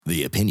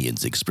The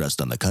opinions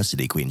expressed on the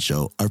Custody Queen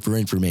Show are for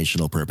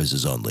informational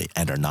purposes only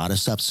and are not a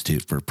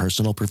substitute for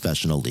personal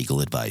professional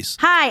legal advice.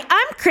 Hi,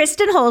 I'm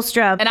Kristen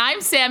Holstrom. And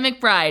I'm Sam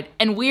McBride,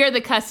 and we are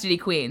the Custody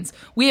Queens.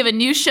 We have a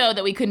new show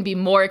that we couldn't be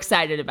more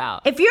excited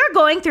about. If you're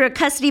going through a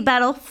custody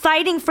battle,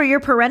 fighting for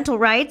your parental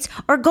rights,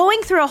 or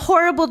going through a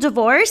horrible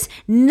divorce,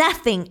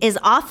 nothing is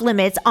off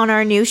limits on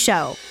our new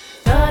show.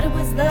 Thought it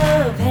was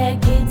love, had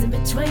kids in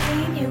between.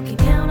 You can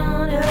count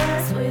on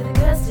us, we're the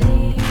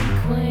Custody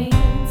Queens.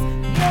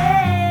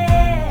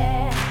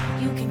 Yeah,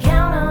 you can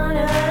count on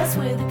us,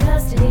 we're the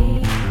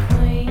Custody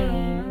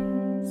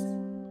Queens.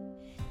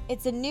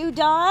 It's a new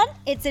dawn,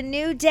 it's a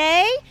new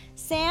day.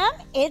 Sam,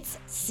 it's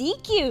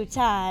CQ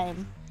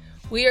time.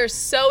 We are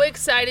so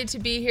excited to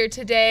be here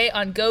today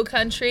on Go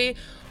Country.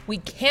 We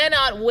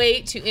cannot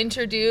wait to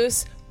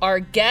introduce our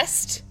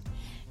guest.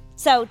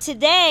 So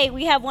today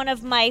we have one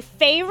of my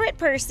favorite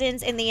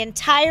persons in the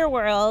entire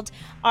world,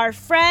 our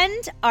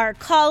friend, our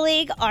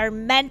colleague, our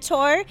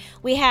mentor.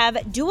 We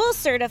have dual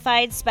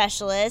certified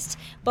specialist,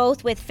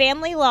 both with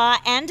family law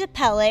and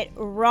appellate,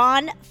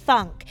 Ron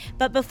Funk.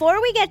 But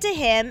before we get to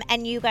him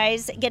and you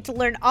guys get to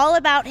learn all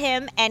about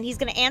him and he's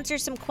going to answer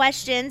some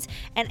questions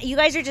and you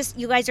guys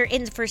are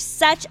in for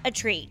such a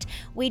treat.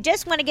 We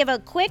just want to give a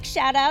quick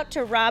shout out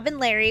to Rob and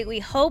Larry. We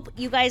hope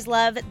you guys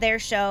love their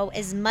show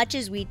as much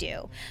as we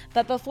do.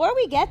 But before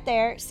we get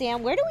there,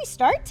 Sam, where do we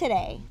start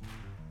today?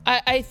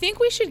 I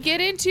think we should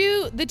get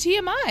into the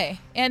TMI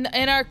and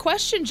our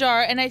question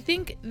jar, and I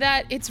think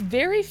that it's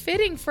very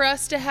fitting for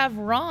us to have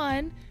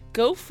Ron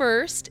go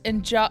first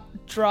and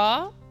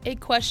draw a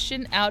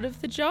question out of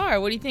the jar.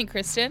 What do you think,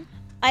 Kristen?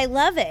 I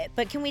love it,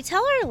 but can we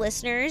tell our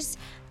listeners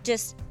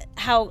just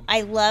how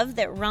I love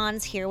that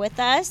Ron's here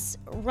with us?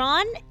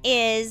 Ron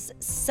is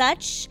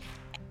such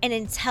an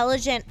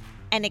intelligent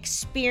and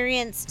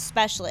experienced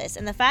specialist,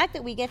 and the fact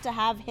that we get to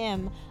have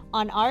him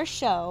on our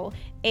show,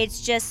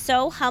 it's just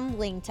so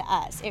humbling to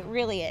us. It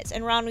really is.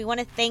 And Ron, we want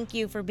to thank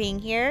you for being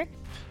here.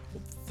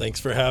 Thanks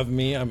for having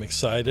me. I'm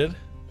excited.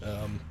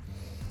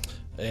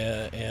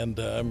 And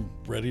I'm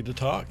ready to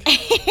talk.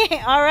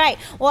 All right.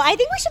 Well, I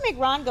think we should make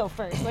Ron go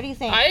first. What do you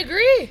think? I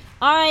agree.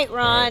 All right,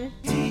 Ron.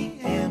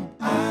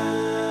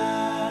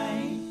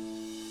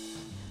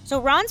 So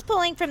Ron's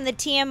pulling from the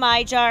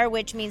TMI jar,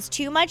 which means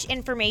too much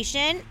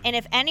information. And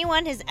if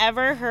anyone has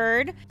ever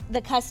heard the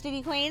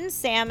Custody Queens,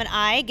 Sam and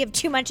I, give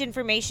too much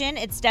information,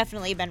 it's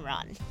definitely been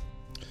Ron.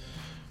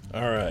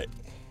 All right.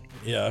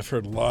 Yeah, I've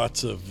heard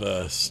lots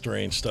of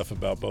strange stuff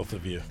about both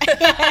of you.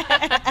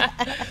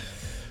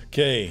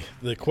 Okay,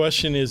 the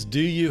question is,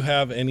 do you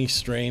have any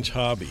strange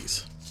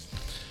hobbies?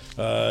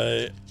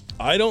 I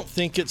don't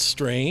think it's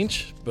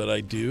strange, but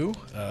I do.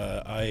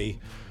 I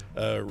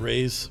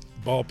raise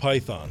ball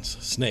pythons,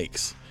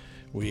 snakes.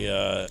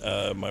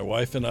 My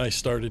wife and I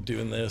started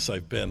doing this.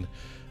 I've been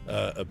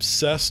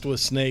obsessed with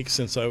snakes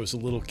since I was a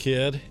little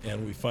kid,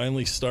 and I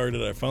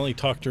finally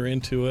talked her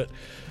into it.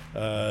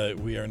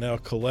 We are now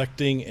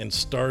collecting and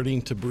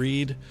starting to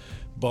breed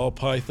ball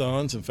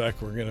pythons. In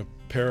fact, we're going to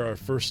pair our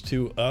first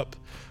two up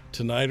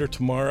tonight or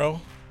tomorrow,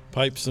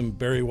 pipe some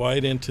Barry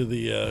White into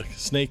the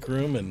snake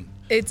room, and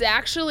it's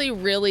actually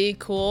really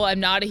cool.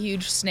 I'm not a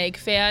huge snake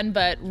fan,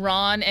 but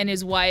Ron and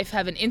his wife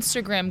have an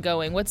Instagram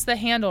going. What's the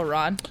handle,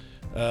 Ron?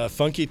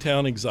 Funky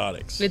Town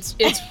Exotics.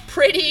 It's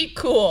pretty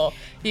cool.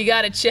 You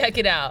got to check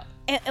it out.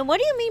 And what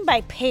do you mean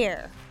by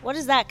pair? What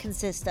does that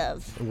consist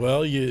of?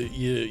 Well,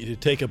 you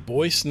take a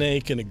boy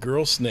snake and a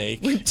girl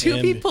snake. When two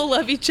people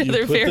love each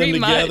other very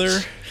much. Put them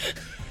together.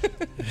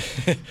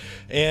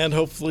 And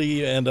hopefully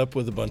you end up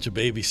with a bunch of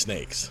baby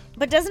snakes.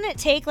 But doesn't it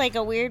take like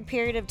a weird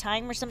period of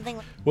time or something?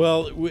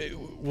 Well,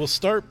 we'll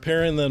start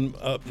pairing them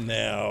up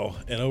now,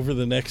 and over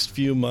the next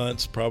few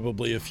months,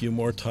 probably a few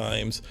more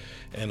times,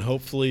 and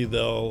hopefully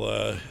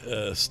they'll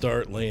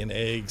start laying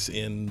eggs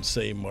in,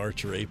 say,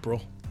 March or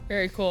April.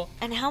 Very cool.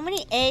 And how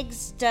many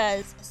eggs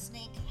does a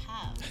snake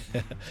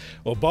have?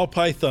 Well, ball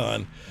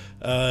python,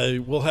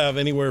 we'll have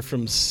anywhere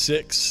from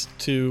 6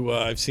 to,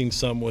 I've seen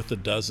some with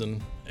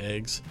 12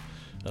 eggs.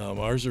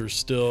 Ours are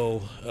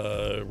still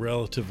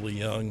relatively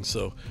young,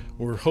 so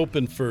we're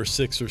hoping for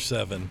 6 or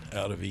 7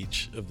 out of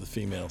each of the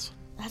females.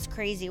 That's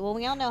crazy. Well,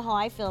 we all know how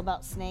I feel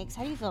about snakes.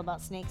 How do you feel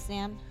about snakes,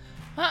 Sam?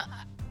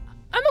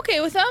 I'm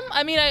okay with them.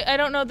 I mean, I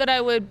don't know that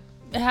I would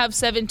have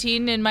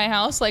 17 in my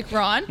house like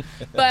Ron,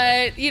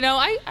 but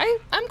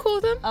I'm cool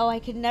with them. Oh, I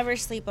could never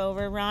sleep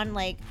over Ron.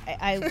 Like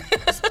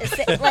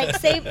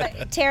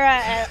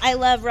Tara. I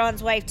love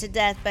Ron's wife to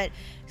death, but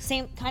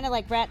same kind of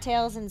like rat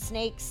tails and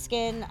snake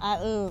skin.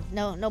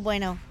 No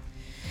bueno.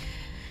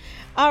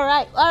 All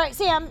right,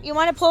 Sam. You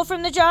want to pull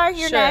from the jar?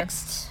 You're sure.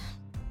 Next.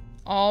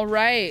 All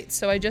right.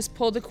 So I just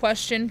pulled a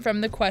question from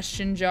the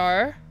question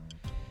jar.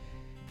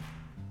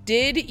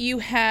 Did you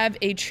have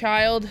a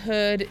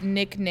childhood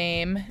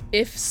nickname?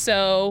 If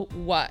so,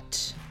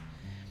 what?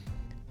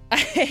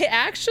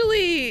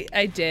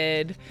 I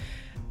did.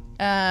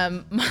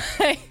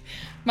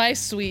 My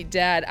sweet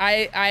dad.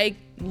 I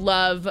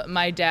love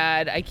my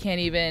dad. I can't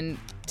even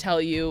tell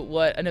you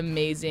what an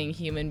amazing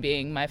human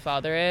being my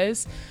father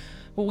is.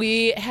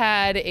 We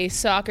had a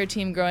soccer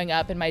team growing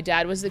up, and my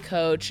dad was the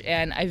coach,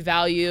 and I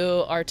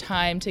value our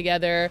time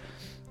together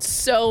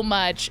so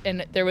much.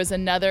 And there was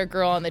another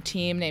girl on the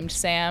team named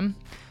Sam,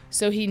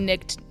 so he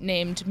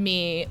nicknamed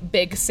me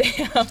Big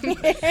Sam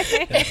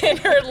and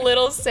her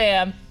Little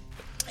Sam.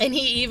 And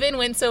he even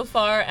went so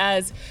far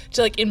as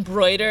to like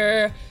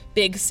embroider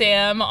Big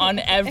Sam on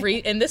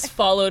and this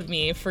followed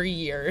me for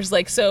years.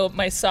 Like, so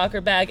my soccer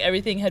bag,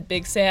 everything had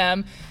Big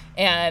Sam,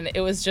 and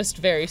it was just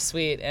very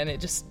sweet. And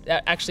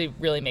that actually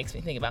really makes me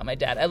think about my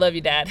dad. I love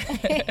you, Dad.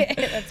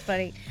 That's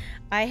funny.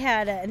 I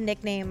had a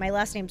nickname. My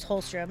last name's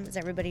Holstrom, as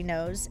everybody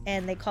knows,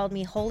 and they called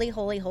me Holy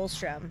Holy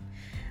Holstrom.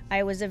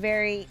 I was a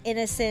very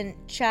innocent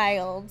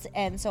child,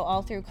 and so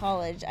all through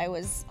college, I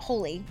was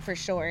Holy for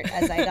short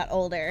as I got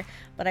older,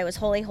 but I was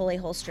Holy Holy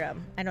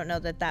Holstrom. I don't know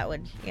that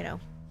would,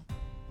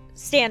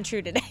 stand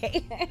true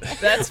today.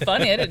 That's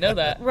funny. I didn't know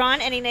that.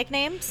 Ron, any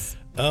nicknames?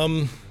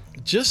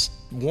 Just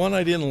one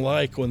I didn't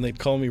like when they'd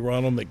call me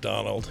Ronald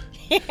McDonald.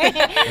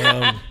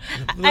 That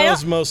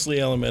was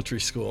mostly elementary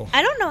school.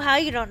 I don't know how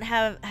you don't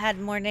have had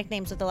more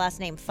nicknames with the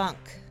last name Funk.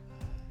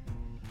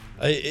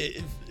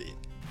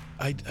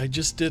 I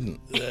just didn't.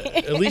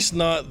 At least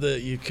not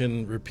that you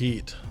can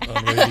repeat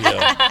on radio.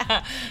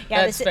 Yeah,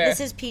 That's fair. This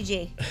is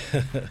PG.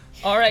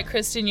 All right,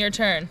 Kristen, your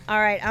turn. All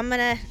right, I'm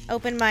going to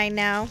open mine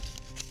now.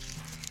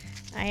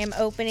 I am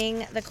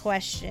opening the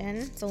question.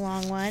 It's a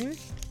long one.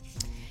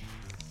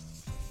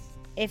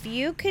 If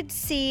you could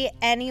see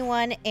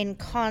anyone in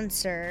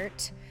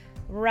concert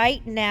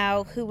right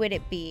now, who would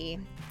it be?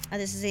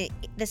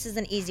 This is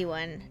an easy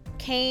one.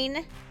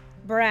 Kane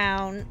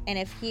Brown, and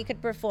if he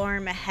could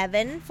perform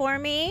Heaven for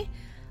me,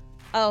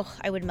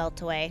 I would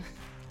melt away.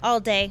 All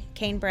day,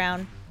 Kane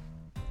Brown.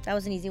 That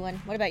was an easy one.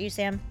 What about you,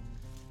 Sam?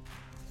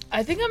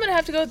 I think I'm going to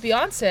have to go with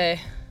Beyonce.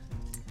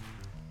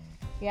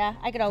 Yeah,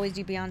 I could always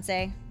do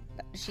Beyonce.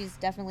 She's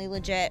definitely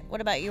legit.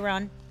 What about you,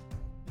 Ron?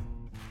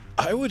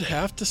 I would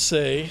have to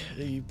say,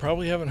 you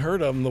probably haven't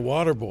heard of them, the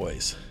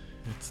Waterboys.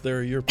 It's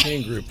their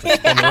European group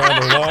that's been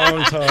around a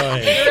long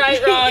time. You're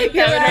right, Ron.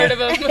 Haven't heard of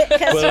them.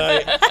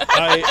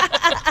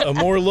 But a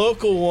more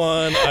local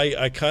one,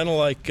 I kind of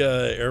like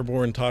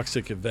Airborne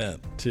Toxic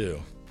Event,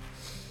 too.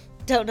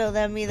 Don't know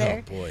them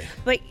either. Oh, boy.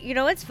 But you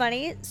know what's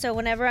funny? So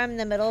whenever I'm in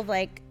the middle of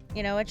a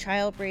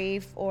trial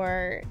brief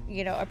or,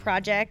 a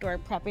project or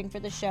prepping for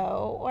the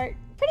show or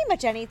pretty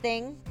much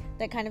anything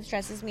that kind of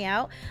stresses me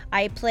out,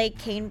 I play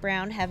Kane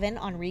Brown Heaven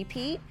on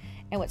repeat.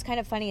 And what's kind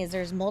of funny is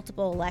there's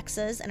multiple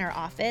Alexas in our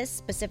office,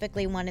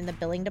 specifically one in the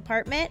billing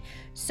department.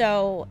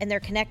 And they're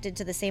connected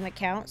to the same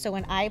account. So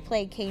when I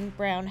play Kane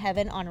Brown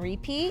Heaven on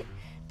repeat,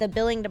 the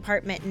billing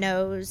department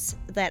knows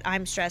that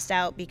I'm stressed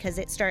out because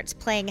it starts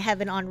playing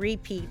Heaven on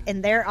repeat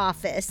in their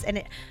office,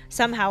 and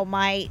somehow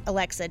my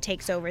Alexa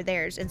takes over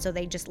theirs, and so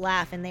they just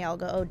laugh and they all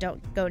go, "Oh,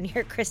 don't go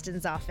near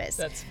Kristen's office."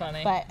 That's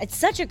funny. But it's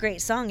such a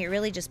great song. It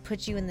really just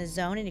puts you in the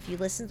zone, and if you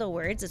listen to the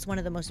words, it's one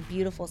of the most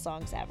beautiful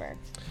songs ever.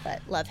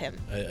 But love him.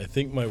 I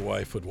think my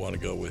wife would want to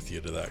go with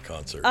you to that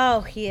concert.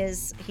 Oh,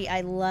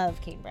 I love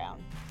Kane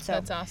Brown. So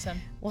That's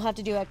awesome. We'll have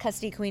to do a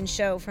Custody Queen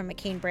show from a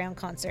Kane Brown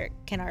concert.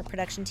 Can our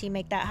production team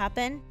make that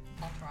happen?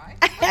 I'll try.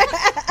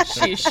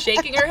 She's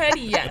shaking her head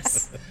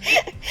yes.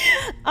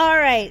 All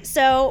right.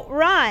 So,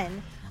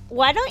 Ron,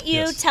 why don't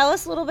you tell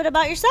us a little bit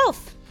about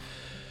yourself?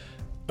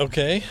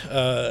 Okay.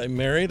 I'm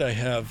married. I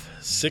have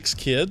 6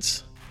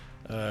 kids,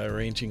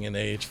 ranging in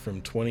age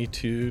from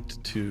 22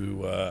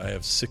 to I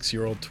have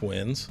 6-year-old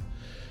twins.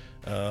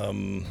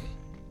 Let's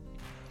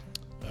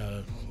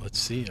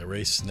see. I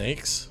raise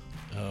snakes.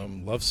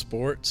 Love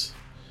sports.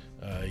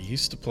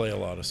 Used to play a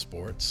lot of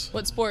sports.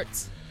 What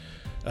sports?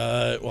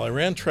 Well, I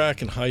ran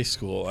track in high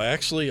school. I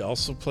actually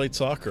also played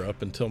soccer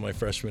up until my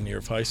freshman year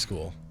of high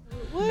school.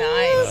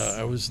 Nice.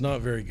 I was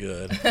not very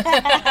good.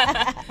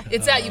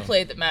 It's that you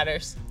played that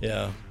matters.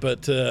 Yeah,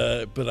 but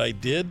I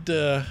did.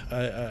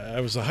 I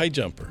was a high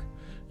jumper,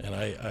 and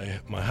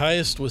my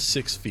highest was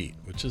 6 feet,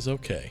 which is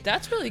okay.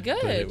 That's really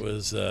good. But it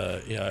was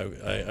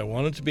I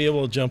wanted to be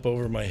able to jump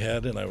over my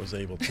head, and I was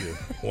able to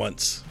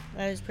once.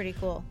 That is pretty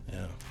cool.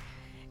 Yeah.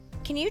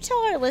 Can you tell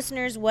our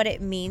listeners what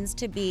it means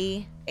to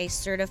be a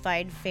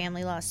certified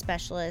family law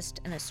specialist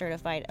and a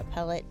certified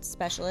appellate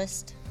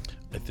specialist?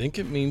 I think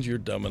it means you're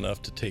dumb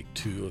enough to take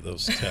 2 of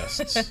those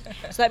tests.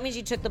 So that means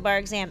you took the bar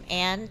exam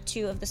and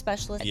 2 of the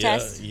specialist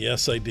tests?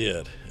 Yes, I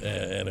did.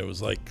 And it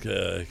was like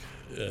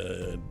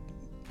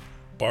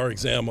bar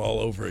exam all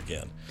over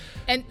again.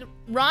 And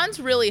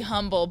Ron's really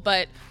humble,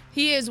 but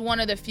he is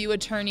one of the few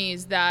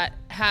attorneys that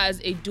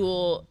has a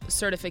dual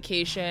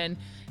certification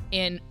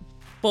in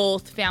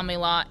both family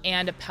law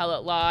and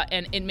appellate law,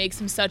 and it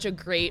makes him such a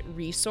great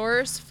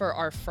resource for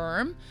our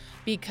firm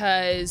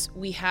because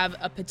we have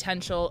a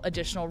potential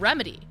additional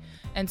remedy.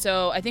 And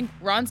so I think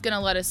Ron's going to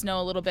let us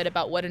know a little bit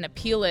about what an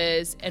appeal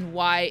is and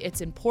why it's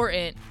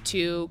important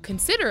to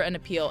consider an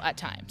appeal at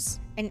times.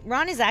 And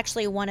Ron is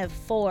actually one of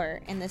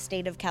 4 in the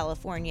state of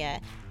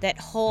California that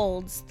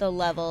holds the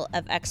level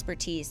of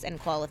expertise and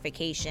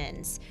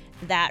qualifications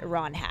that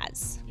Ron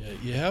has.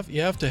 Yeah,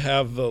 you have to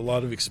have a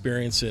lot of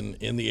experience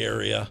in the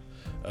area.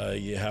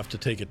 You have to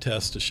take a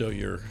test to show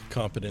your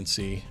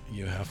competency.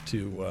 You have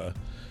to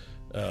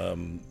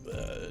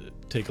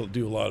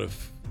do a lot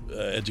of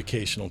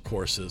educational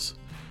courses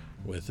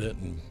with it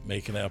and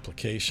make an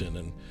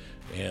application.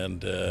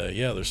 And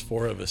there's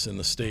 4 of us in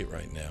the state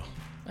right now.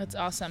 That's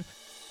awesome.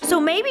 So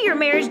maybe your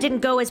marriage didn't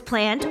go as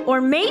planned,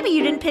 or maybe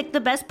you didn't pick the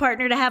best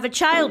partner to have a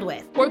child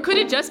with. Or could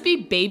it just be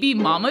baby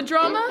mama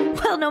drama?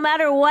 Well, no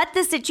matter what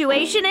the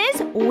situation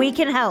is, we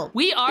can help.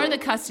 We are the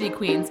Custody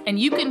Queens, and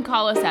you can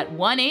call us at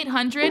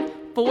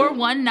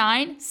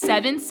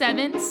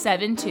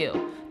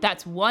 1-800-419-7772.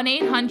 That's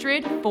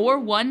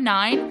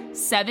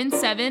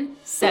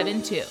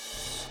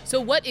 1-800-419-7772. So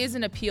what is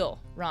an appeal,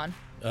 Ron?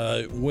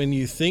 When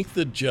you think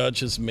the judge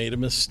has made a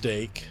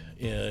mistake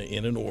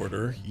in an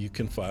order, you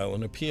can file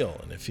an appeal.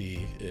 And if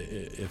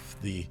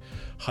the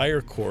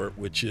higher court,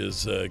 which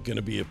is going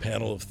to be a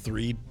panel of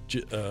 3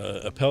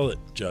 appellate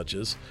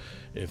judges,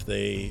 if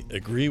they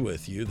agree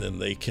with you, then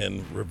they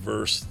can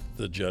reverse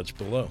the judge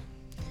below.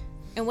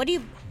 And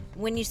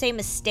when you say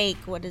mistake,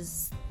 what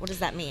does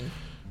that mean?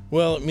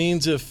 Well, it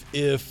means if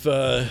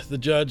the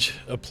judge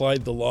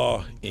applied the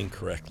law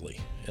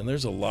incorrectly. And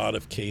there's a lot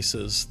of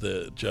cases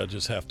that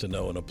judges have to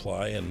know and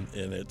apply, and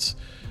it's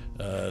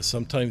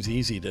sometimes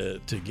easy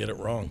to get it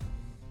wrong.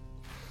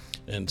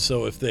 And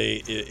so if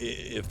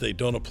they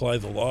don't apply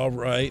the law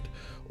right,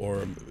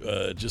 or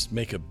just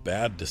make a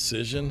bad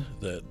decision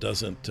that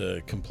doesn't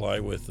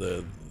comply with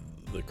the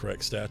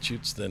correct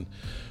statutes, then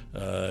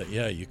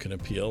you can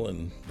appeal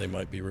and they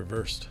might be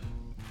reversed.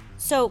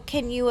 So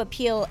can you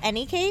appeal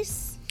any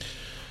case?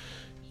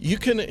 You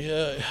can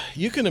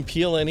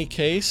appeal any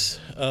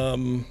case,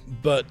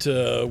 but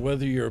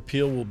whether your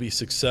appeal will be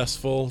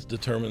successful is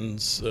determined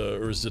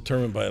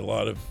by a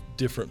lot of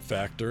different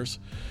factors.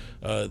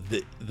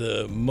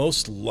 The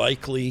most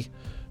likely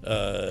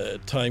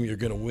time you're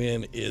going to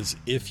win is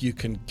if you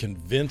can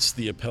convince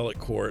the appellate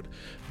court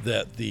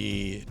that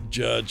the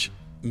judge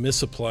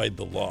misapplied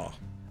the law.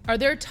 Are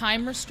there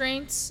time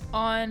restraints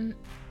on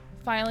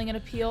filing an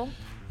appeal?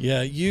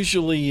 Yeah,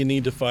 usually you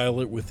need to file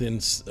it within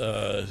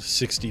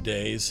 60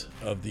 days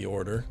of the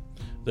order.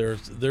 There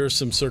are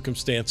some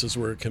circumstances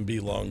where it can be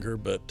longer,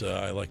 but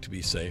I like to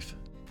be safe.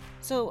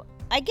 So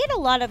I get a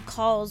lot of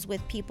calls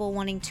with people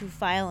wanting to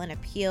file an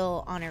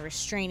appeal on a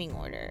restraining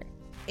order.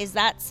 Is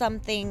that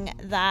something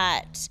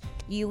that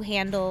you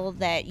handle,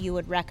 that you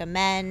would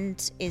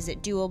recommend? Is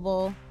it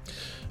doable?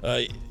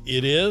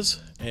 It is,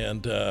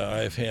 and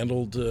I've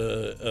handled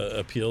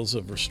appeals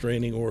of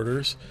restraining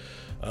orders.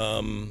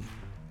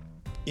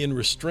 In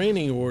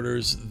restraining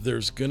orders,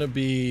 there's going to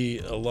be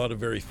a lot of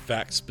very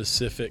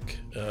fact-specific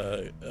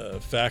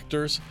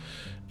factors,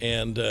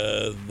 and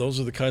those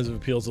are the kinds of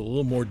appeals that are a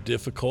little more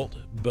difficult,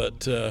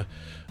 but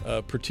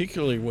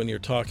particularly when you're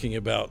talking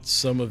about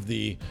some of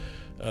the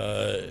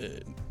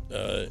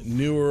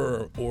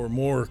newer or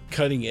more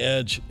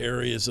cutting-edge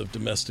areas of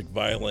domestic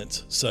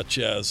violence, such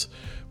as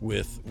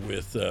with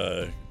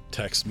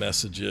text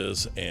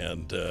messages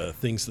and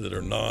things that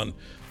are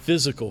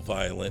non-physical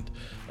violent,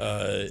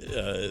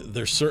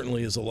 there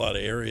certainly is a lot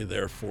of area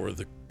there for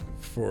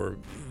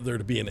there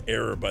to be an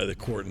error by the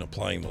court in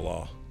applying the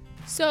law.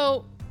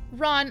 So,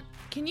 Ron,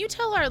 can you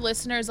tell our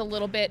listeners a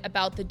little bit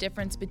about the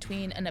difference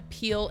between an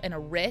appeal and a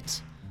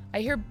writ? I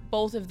hear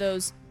both of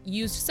those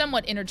used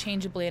somewhat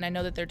interchangeably, and I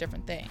know that they're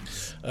different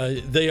things.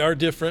 They are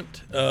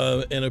different.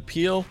 An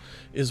appeal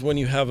is when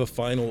you have a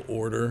final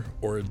order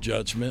or a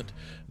judgment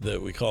that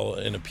we call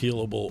an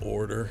appealable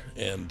order,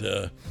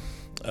 and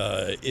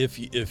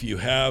if you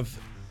have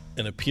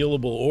an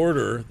appealable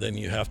order, then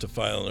you have to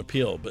file an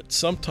appeal. But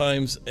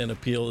sometimes an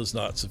appeal is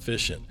not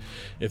sufficient.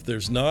 If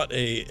there's not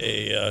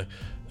if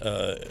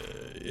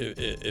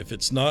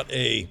it's not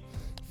a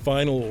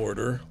final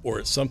order, or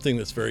it's something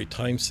that's very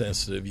time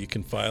sensitive, you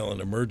can file an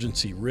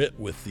emergency writ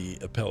with the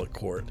appellate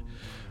court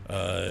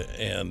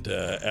and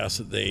ask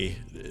that they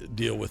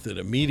deal with it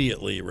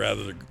immediately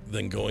rather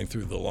than going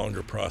through the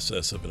longer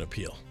process of an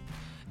appeal.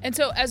 And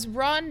so, as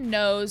Ron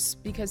knows,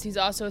 because he's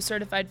also a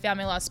certified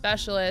family law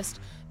specialist,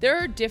 there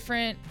are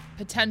different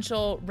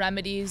potential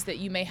remedies that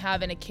you may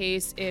have in a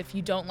case if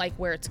you don't like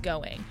where it's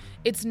going.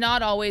 It's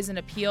not always an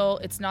appeal.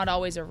 It's not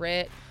always a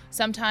writ.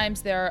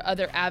 Sometimes there are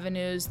other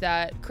avenues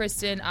that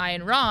Kristen, I,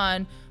 and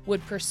Ron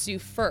would pursue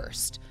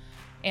first.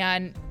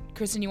 And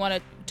Kristen, you want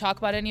to talk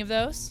about any of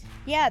those?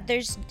 Yeah,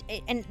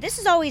 and this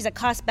is always a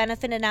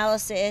cost-benefit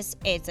analysis.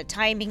 It's a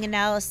timing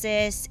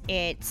analysis.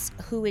 It's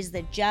who is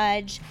the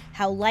judge,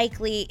 how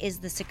likely is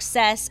the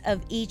success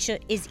of each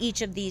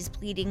of these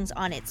pleadings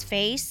on its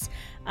face.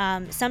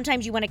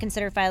 Sometimes you want to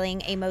consider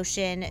filing a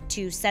motion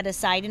to set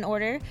aside an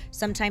order.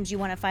 Sometimes you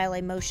want to file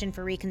a motion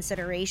for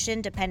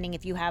reconsideration, depending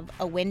if you have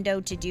a window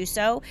to do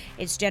so.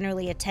 It's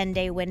generally a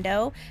 10-day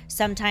window.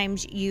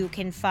 Sometimes you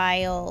can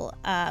file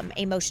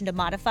a motion to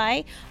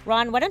modify.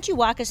 Ron, why don't you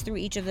walk us through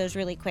each of those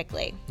really quickly?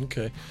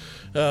 Okay.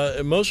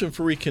 A motion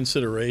for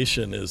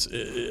reconsideration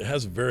it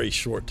has a very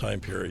short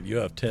time period. You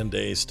have 10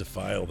 days to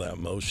file that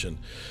motion.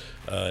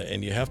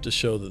 And you have to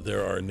show that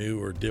there are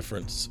new or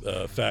different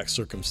facts,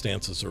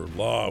 circumstances, or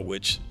law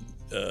which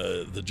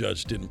the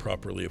judge didn't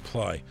properly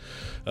apply.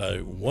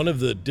 One of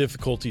the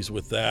difficulties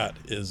with that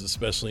is,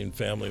 especially in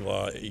family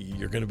law,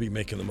 you're going to be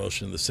making the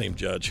motion to the same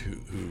judge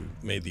who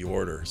made the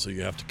order, so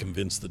you have to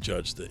convince the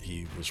judge that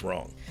he was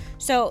wrong.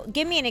 So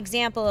give me an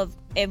example of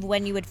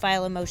when you would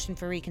file a motion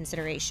for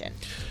reconsideration.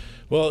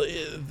 Well,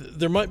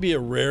 there might be a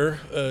rare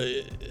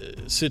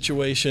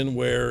situation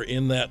where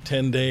in that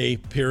 10-day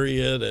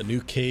period a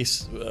new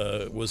case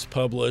was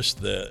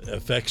published that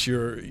affects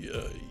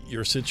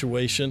your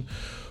situation,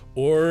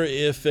 or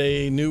if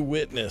a new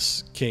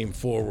witness came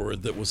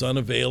forward that was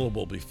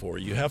unavailable before.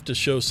 You have to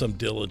show some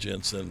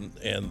diligence and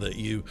that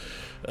you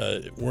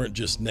weren't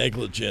just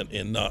negligent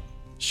in not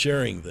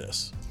sharing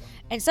this.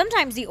 And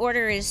sometimes the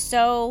order is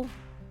so,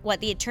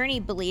 what the attorney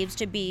believes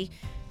to be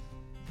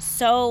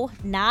so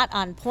not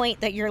on point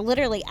that you're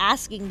literally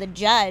asking the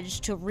judge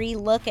to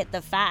re-look at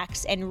the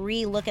facts and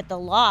re-look at the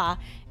law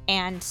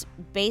and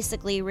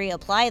basically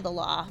reapply the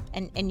law.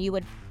 And you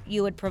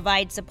would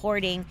provide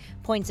supporting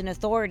points and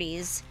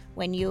authorities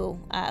when you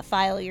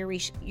file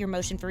your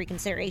motion for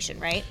reconsideration,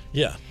 right?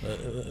 Yeah,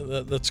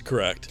 that's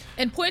correct.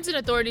 And points and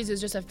authorities is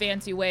just a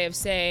fancy way of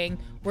saying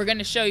we're going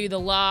to show you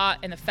the law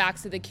and the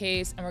facts of the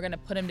case, and we're going to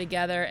put them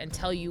together and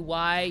tell you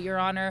why, Your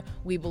Honor,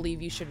 we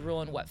believe you should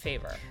rule in what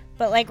favor.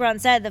 But like Ron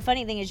said, the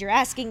funny thing is you're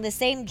asking the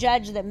same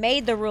judge that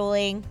made the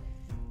ruling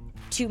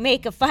to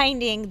make a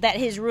finding that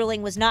his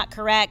ruling was not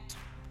correct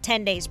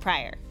 10 days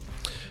prior.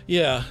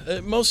 Yeah,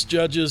 most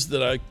judges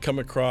that I come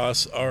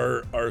across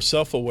are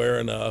self-aware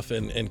enough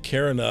and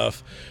care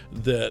enough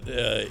that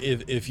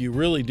if you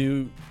really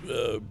do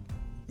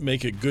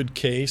make a good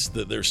case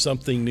that there's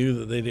something new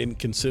that they didn't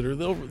consider,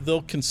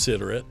 they'll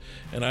consider it.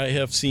 And I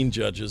have seen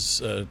judges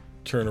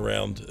turn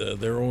around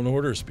their own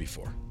orders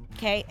before.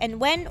 Okay,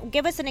 and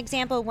give us an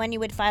example of when you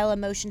would file a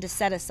motion to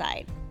set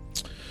aside.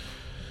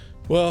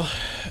 Well,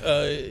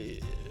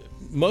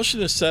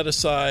 motion to set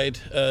aside,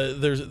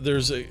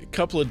 there's a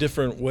couple of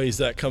different ways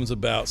that comes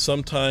about.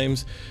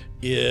 Sometimes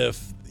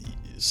if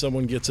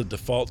someone gets a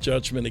default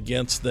judgment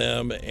against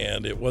them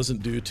and it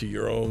wasn't due to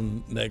your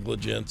own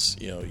negligence,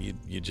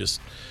 you just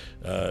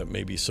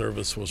maybe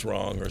service was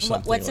wrong or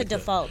something. What's like a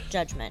default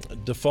judgment? A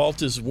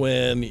default is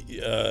when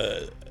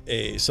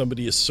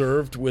somebody is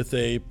served with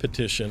a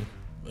petition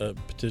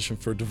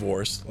for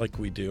divorce, like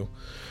we do,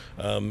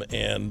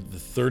 and the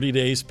 30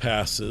 days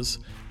passes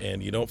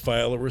and you don't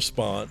file a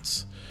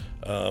response,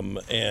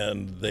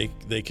 and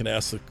they can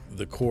ask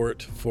the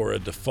court for a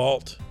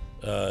default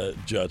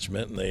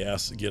judgment, and they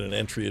get an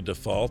entry of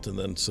default and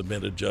then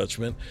submit a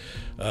judgment.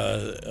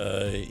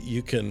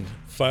 You can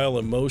file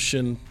a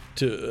motion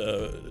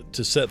to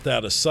set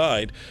that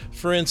aside.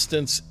 For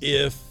instance,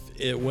 if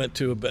it went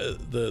to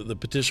the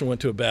petition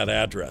went to a bad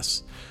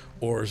address,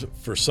 or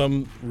for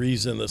some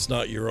reason that's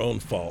not your own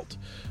fault,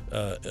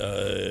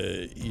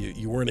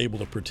 you weren't able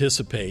to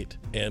participate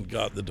and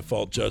got the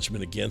default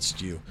judgment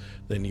against you,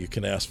 then you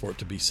can ask for it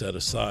to be set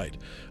aside.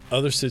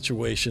 Other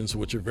situations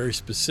which are very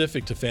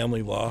specific to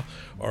family law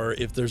are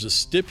if there's a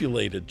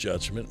stipulated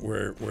judgment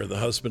where the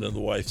husband and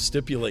the wife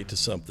stipulate to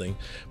something,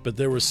 but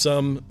there was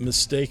some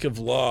mistake of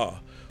law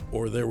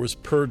or there was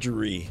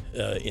perjury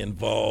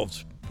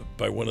involved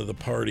by one of the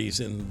parties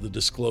in the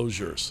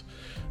disclosures,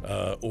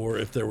 or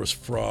if there was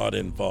fraud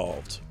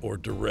involved or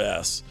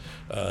duress,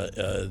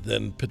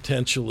 then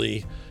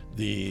potentially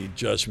the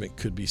judgment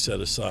could be set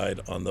aside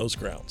on those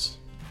grounds.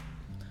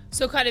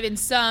 So kind of in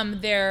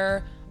sum,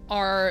 there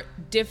are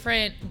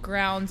different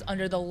grounds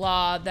under the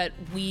law that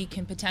we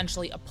can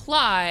potentially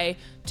apply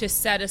to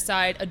set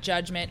aside a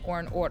judgment or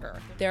an order.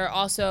 There are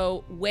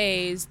also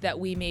ways that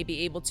we may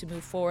be able to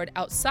move forward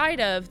outside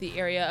of the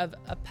area of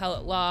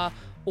appellate law,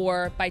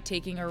 or by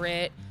taking a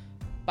writ,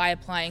 by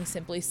applying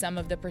simply some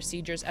of the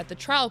procedures at the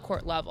trial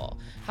court level.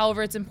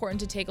 However, it's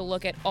important to take a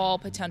look at all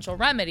potential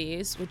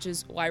remedies, which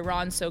is why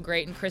Ron's so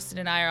great and Kristen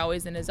and I are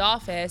always in his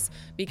office,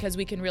 because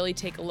we can really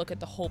take a look at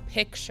the whole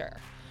picture.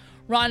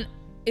 Ron,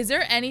 is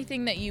there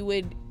anything that you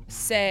would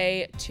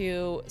say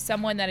to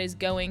someone that is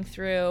going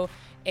through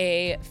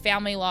a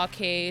family law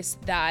case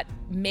that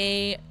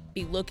may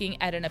be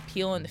looking at an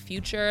appeal in the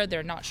future?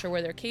 They're not sure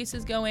where their case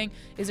is going.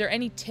 Is there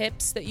any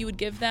tips that you would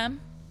give them?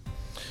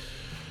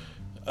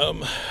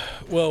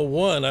 Well,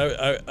 one,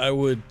 I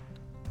would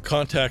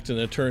contact an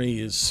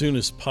attorney as soon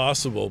as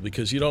possible,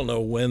 because you don't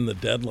know when the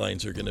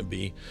deadlines are going to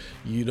be.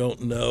 You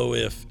don't know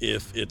if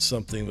it's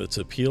something that's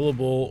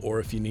appealable or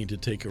if you need to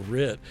take a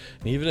writ.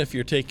 And even if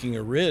you're taking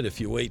a writ,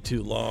 if you wait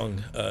too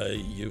long,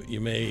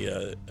 you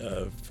may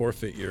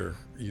forfeit your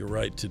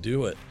right to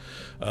do it.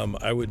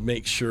 I would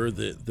make sure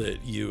that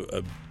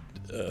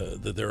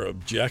there are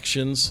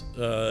objections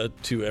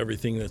to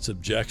everything that's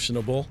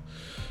objectionable.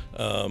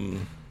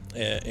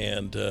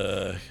 And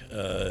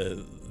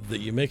that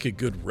you make a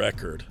good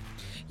record.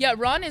 Yeah,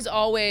 Ron is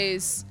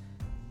always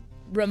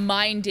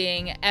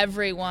reminding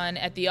everyone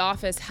at the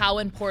office how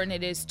important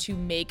it is to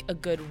make a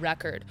good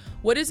record.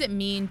 What does it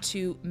mean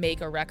to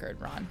make a record,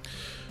 Ron?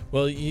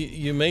 Well,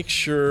 you make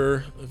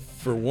sure,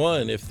 for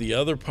one, if the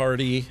other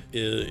party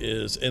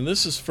is, and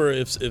this is for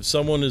if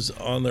someone is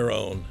on their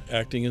own,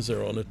 acting as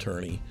their own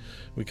attorney,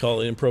 we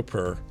call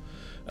improper,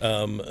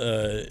 and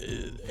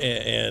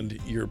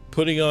you're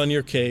putting on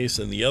your case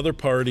and the other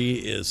party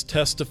is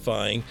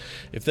testifying,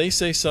 if they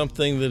say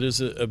something that is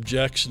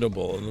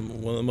objectionable,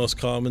 and one of the most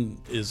common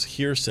is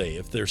hearsay,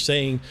 if they're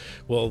saying,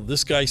 well,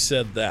 this guy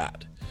said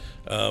that,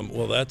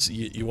 well, that's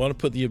you want to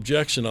put the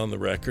objection on the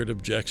record,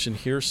 objection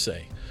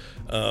hearsay.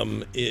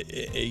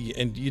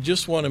 And you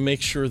just want to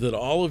make sure that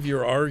all of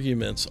your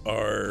arguments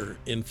are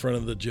in front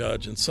of the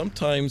judge. And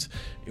sometimes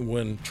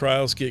when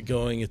trials get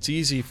going, it's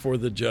easy for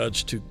the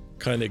judge to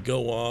kind of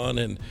go on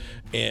and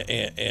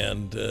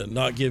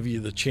not give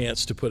you the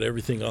chance to put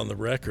everything on the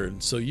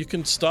record. So you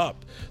can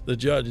stop the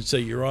judge and say,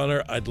 Your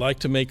Honor, I'd like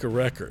to make a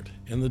record.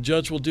 And the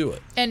judge will do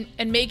it. And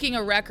making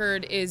a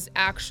record is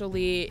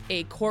actually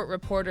a court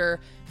reporter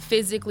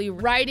physically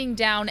writing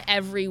down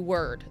every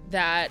word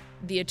that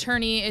the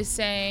attorney is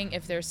saying,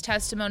 if there's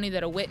testimony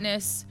that a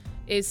witness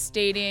is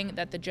stating,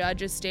 that the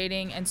judge is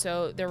stating. And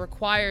so they're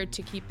required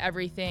to keep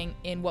everything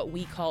in what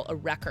we call a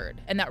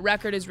record. And that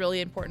record is really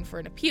important for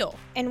an appeal.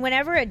 And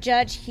whenever a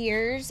judge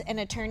hears an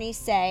attorney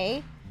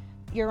say,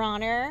 Your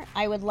Honor,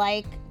 I would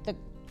like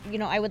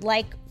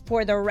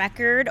for the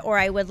record, or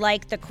I would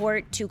like the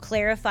court to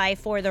clarify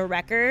for the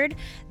record,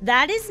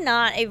 that is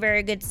not a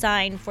very good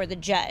sign for the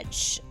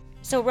judge.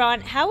 So Ron,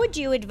 how would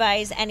you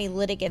advise any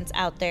litigants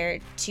out there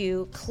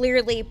to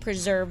clearly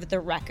preserve the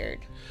record?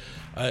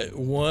 I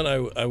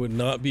would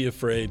not be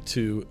afraid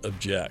to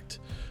object.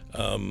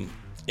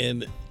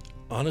 And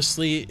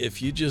honestly,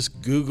 if you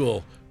just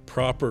Google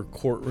proper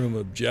courtroom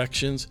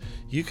objections,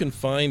 you can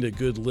find a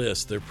good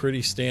list. They're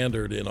pretty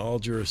standard in all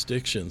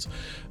jurisdictions.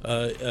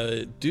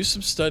 Do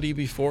some study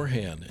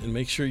beforehand and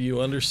make sure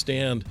you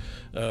understand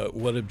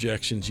what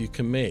objections you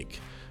can make.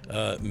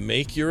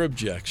 Make your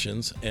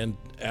objections and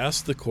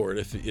ask the court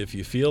if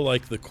you feel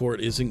like the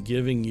court isn't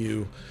giving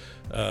you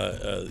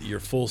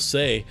your full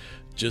say,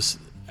 just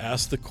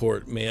ask the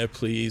court, may I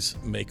please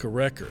make a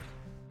record?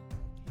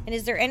 And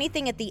is there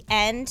anything at the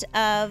end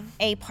of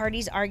a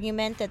party's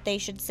argument that they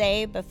should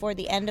say before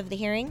the end of the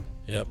hearing?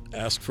 Yep,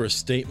 ask for a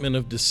statement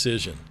of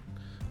decision.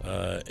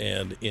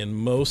 And in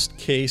most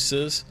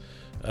cases,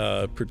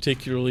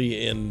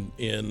 particularly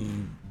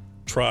in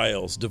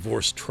trials,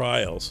 divorce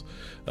trials,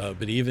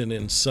 but even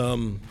in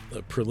some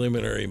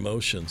preliminary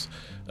motions,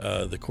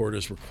 the court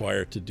is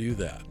required to do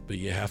that. But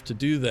you have to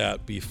do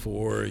that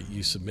before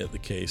you submit the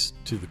case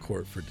to the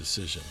court for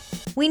decision.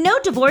 We know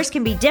divorce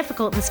can be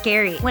difficult and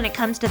scary when it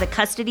comes to the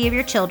custody of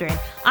your children.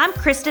 I'm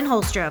Kristen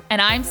Holstrup.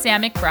 And I'm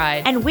Sam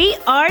McBride. And we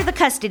are the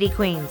Custody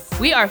Queens.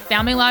 We are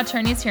family law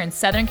attorneys here in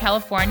Southern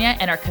California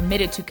and are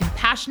committed to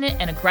compassionate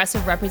and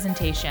aggressive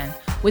representation.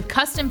 With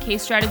custom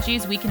case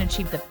strategies, we can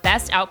achieve the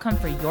best outcome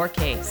for your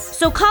case.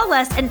 So call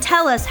us and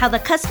tell us how the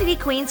Custody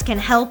Queens can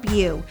help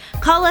you.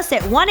 Call us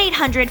at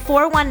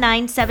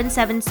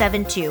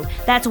 1-800-419-7772.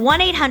 That's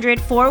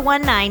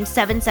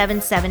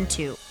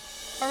 1-800-419-7772.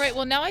 All right,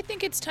 well, now I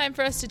think it's time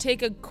for us to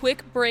take a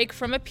quick break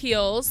from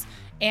appeals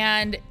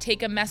and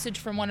take a message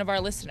from one of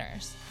our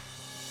listeners.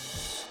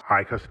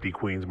 Hi, Custody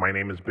Queens. My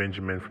name is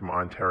Benjamin from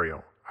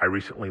Ontario. I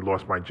recently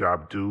lost my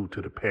job due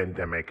to the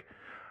pandemic.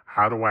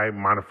 How do I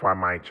modify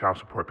my child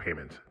support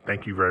payments?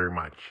 Thank you very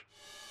much.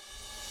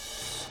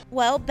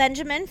 Well,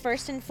 Benjamin,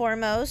 first and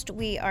foremost,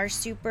 we are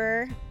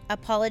super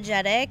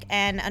apologetic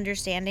and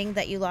understanding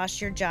that you lost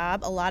your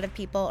job. A lot of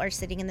people are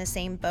sitting in the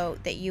same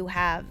boat that you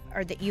have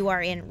or that you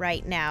are in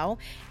right now.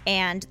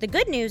 And the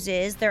good news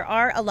is there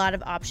are a lot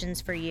of options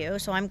for you.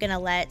 So I'm going to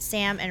let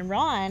Sam and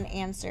Ron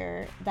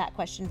answer that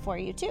question for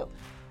you too.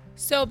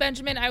 So,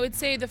 Benjamin, I would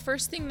say the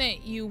first thing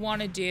that you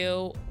want to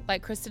do,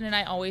 like Kristen and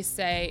I always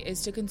say,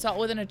 is to consult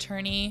with an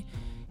attorney.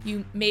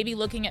 You may be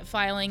looking at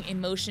filing a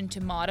motion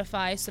to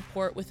modify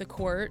support with the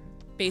court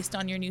based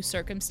on your new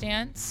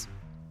circumstance.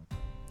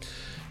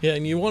 Yeah,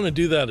 and you want to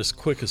do that as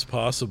quick as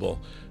possible.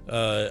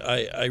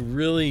 I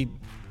really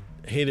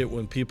hate it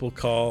when people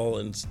call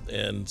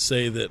and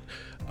say that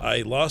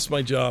I lost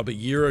my job a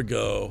year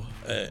ago.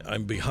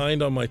 I'm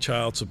behind on my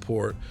child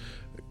support.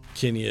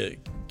 Can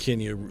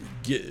you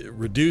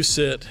reduce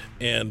it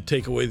and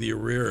take away the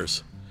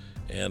arrears?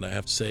 And I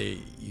have to say,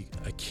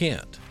 I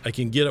can't. I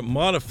can get it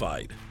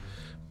modified.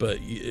 But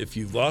if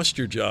you've lost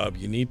your job,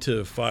 you need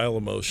to file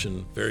a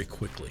motion very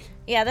quickly.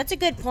 Yeah, that's a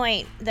good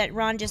point that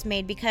Ron just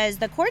made, because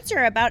the courts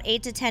are about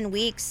 8 to 10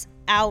 weeks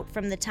out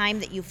from the time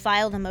that you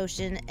file the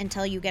motion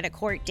until you get a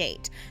court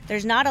date.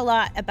 There's not a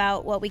lot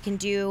about what we can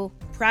do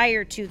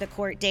prior to the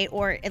court date,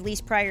 or at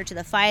least prior to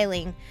the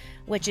filing,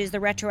 which is the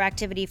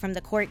retroactivity from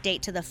the court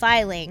date to the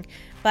filing,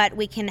 but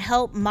we can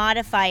help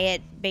modify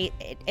it,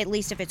 at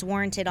least if it's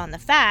warranted on the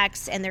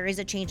facts and there is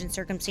a change in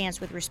circumstance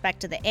with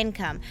respect to the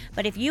income.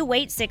 But if you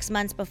wait 6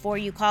 months before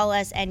you call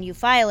us and you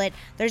file it,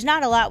 there's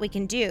not a lot we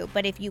can do.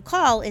 But if you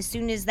call as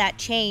soon as that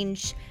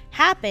change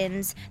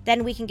happens,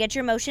 then we can get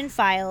your motion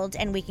filed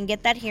and we can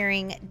get that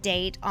hearing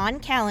date on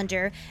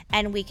calendar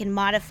and we can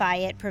modify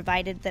it,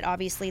 provided that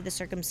obviously the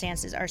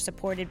circumstances are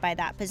supportive supported by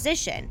that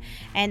position.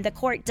 And the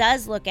court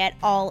does look at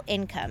all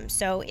income.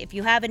 So if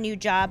you have a new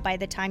job by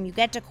the time you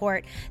get to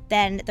court,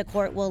 then the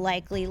court will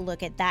likely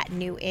look at that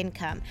new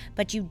income.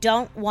 But you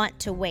don't want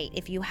to wait.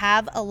 If you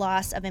have a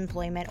loss of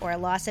employment or a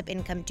loss of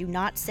income, do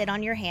not sit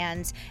on your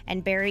hands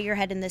and bury your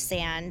head in the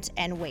sand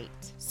and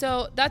wait.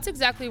 So that's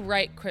exactly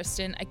right,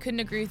 Kristen. I couldn't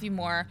agree with you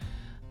more.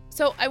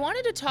 So I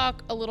wanted to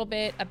talk a little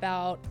bit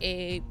about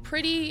a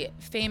pretty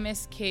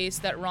famous case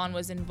that Ron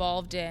was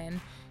involved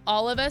in.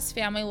 All of us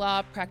family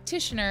law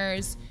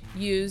practitioners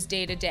use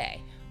day to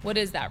day. What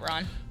is that,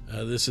 Ron?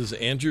 This is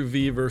Andrew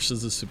V.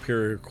 versus the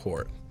Superior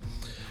Court.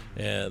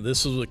 And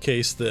this was a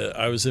case that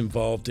I was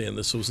involved in.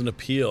 This was an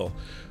appeal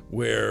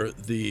where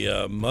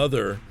the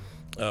mother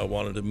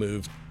wanted to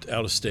move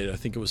out of state. I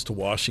think it was to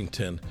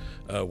Washington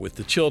with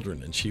the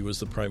children, and she was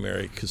the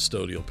primary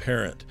custodial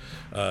parent.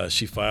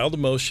 She filed a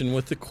motion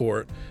with the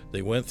court.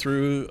 They went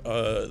through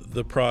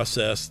the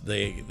process.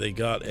 They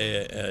got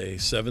a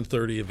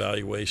 730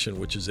 evaluation,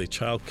 which is a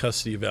child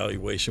custody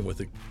evaluation with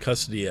a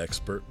custody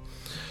expert,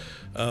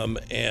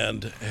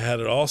 and had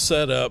it all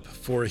set up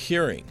for a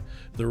hearing.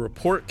 The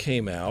report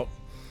came out,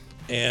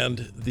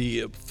 and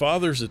the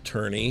father's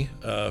attorney,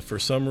 for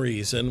some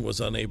reason,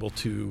 was unable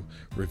to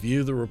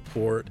review the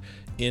report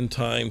in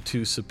time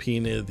to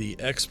subpoena the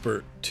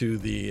expert to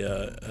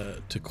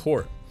to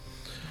court.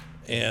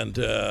 And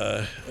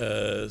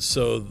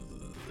so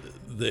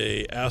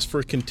they asked for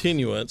a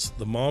continuance.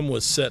 The mom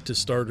was set to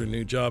start a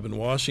new job in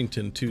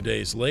Washington 2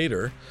 days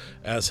later,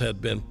 as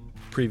had been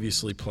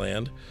previously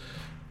planned.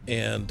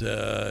 And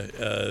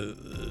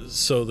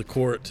so the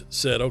court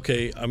said,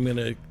 okay, I'm going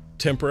to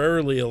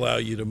temporarily allow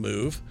you to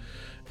move,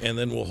 and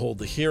then we'll hold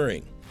the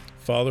hearing.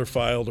 Father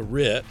filed a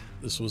writ.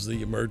 This was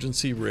the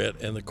emergency writ,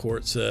 and the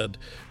court said,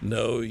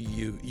 no,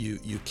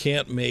 you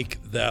can't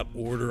make that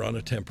order on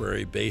a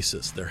temporary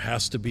basis. There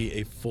has to be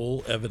a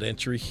full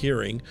evidentiary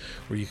hearing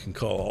where you can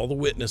call all the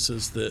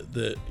witnesses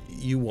that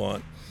you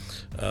want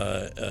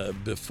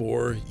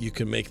before you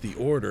can make the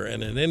order.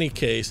 And in any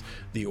case,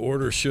 the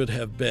order should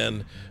have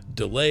been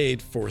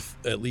delayed for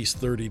at least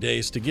 30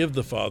 days to give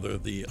the father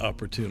the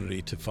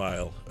opportunity to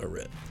file a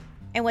writ.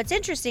 And what's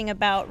interesting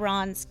about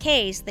Ron's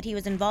case that he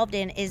was involved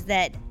in is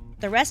that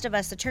the rest of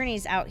us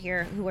attorneys out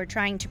here who are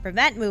trying to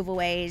prevent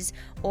move-aways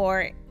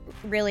or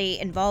really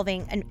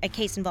involving a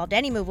case involved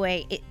any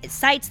move-away, it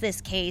cites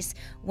this case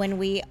when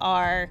we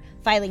are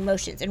filing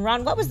motions. And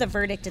Ron, what was the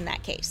verdict in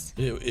that case?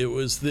 It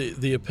was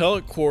the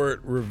appellate court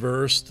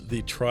reversed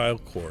the trial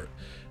court,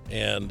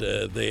 and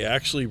they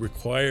actually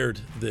required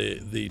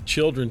the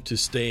children to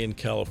stay in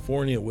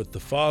California with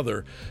the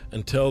father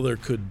until there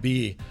could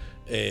be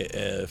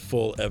a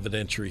full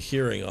evidentiary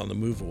hearing on the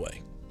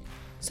move-away.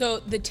 So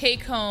the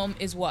take-home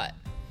is what?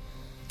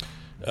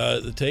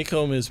 The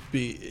take-home is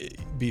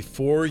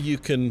before you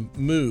can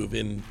move,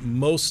 in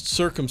most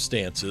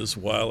circumstances,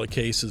 while a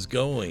case is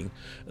going,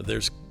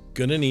 there's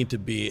going to need to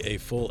be a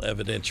full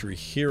evidentiary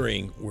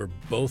hearing where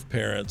both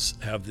parents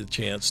have the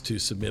chance to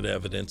submit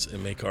evidence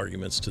and make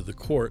arguments to the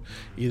court,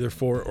 either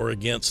for or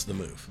against the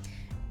move.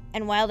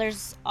 And while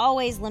there's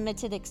always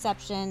limited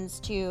exceptions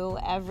to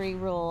every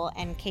rule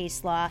and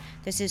case law,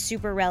 this is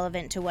super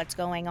relevant to what's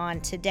going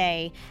on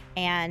today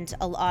and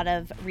a lot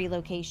of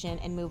relocation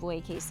and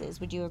move-away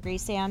cases. Would you agree,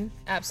 Sam?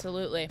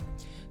 Absolutely.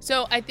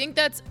 So I think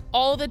that's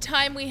all the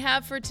time we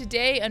have for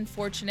today,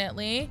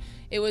 unfortunately.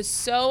 It was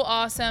so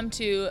awesome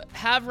to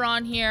have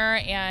Ron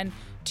here and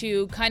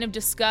to kind of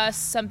discuss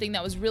something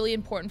that was really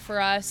important for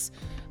us.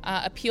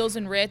 Appeals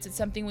and writs. It's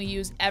something we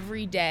use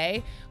every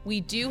day.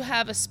 We do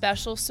have a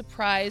special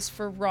surprise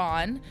for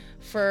Ron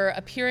for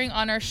appearing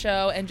on our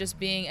show and just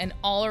being an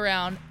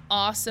all-around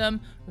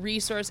awesome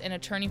resource and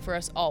attorney for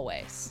us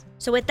always.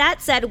 So with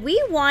that said,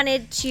 we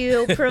wanted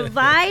to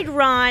provide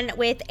Ron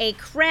with a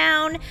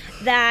crown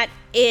that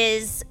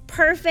is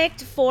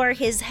perfect for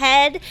his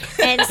head,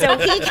 and so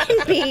he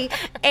can be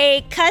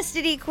a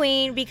custody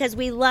queen because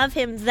we love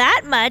him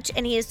that much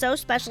and he is so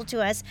special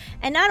to us.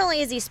 And not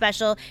only is he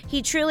special,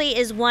 he truly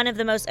is one of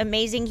the most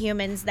amazing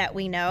humans that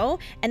we know,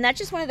 and that's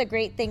just one of the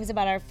great things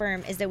about our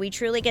firm is that we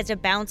truly get to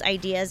bounce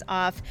ideas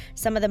off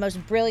some of the most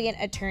brilliant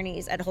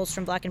attorneys at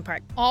Holstrom Block and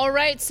Park. All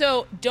right,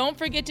 so don't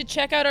forget to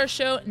check out our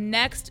show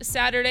next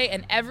Saturday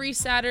and every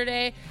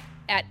Saturday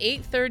at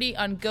 8:30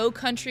 on Go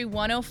Country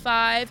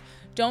 105.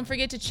 Don't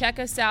forget to check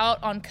us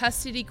out on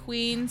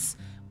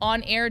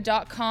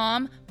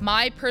CustodyQueensOnAir.com.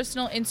 My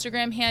personal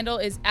Instagram handle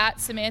is at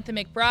Samantha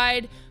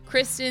McBride.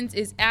 Kristen's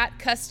is at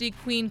Custody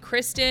Queen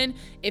Kristen.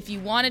 If you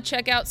want to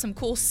check out some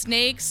cool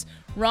snakes,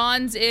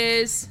 Ron's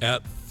is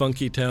at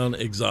Funky Town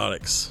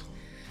Exotics.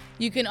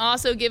 You can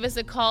also give us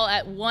a call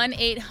at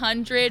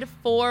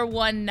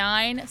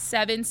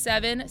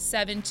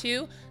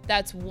 1-800-419-7772.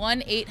 That's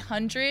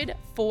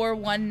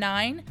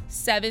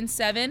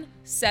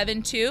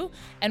 1-800-419-7772.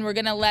 And we're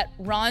going to let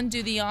Ron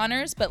do the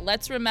honors, but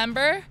let's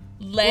remember,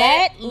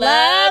 let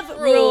love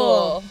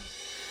rule.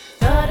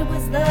 Thought it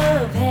was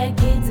love, had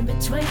kids in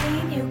between.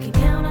 You can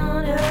count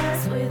on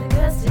us, we're the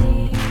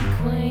custody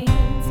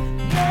queens.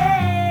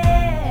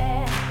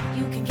 Yeah,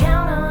 you can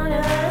count on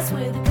us,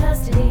 we're the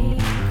custody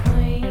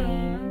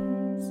queens.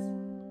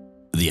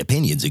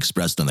 opinions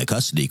expressed on the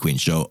Custody Queen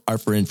Show are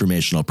for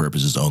informational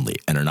purposes only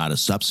and are not a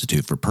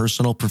substitute for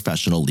personal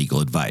professional legal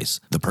advice.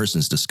 The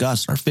persons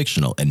discussed are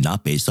fictional and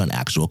not based on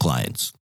actual clients.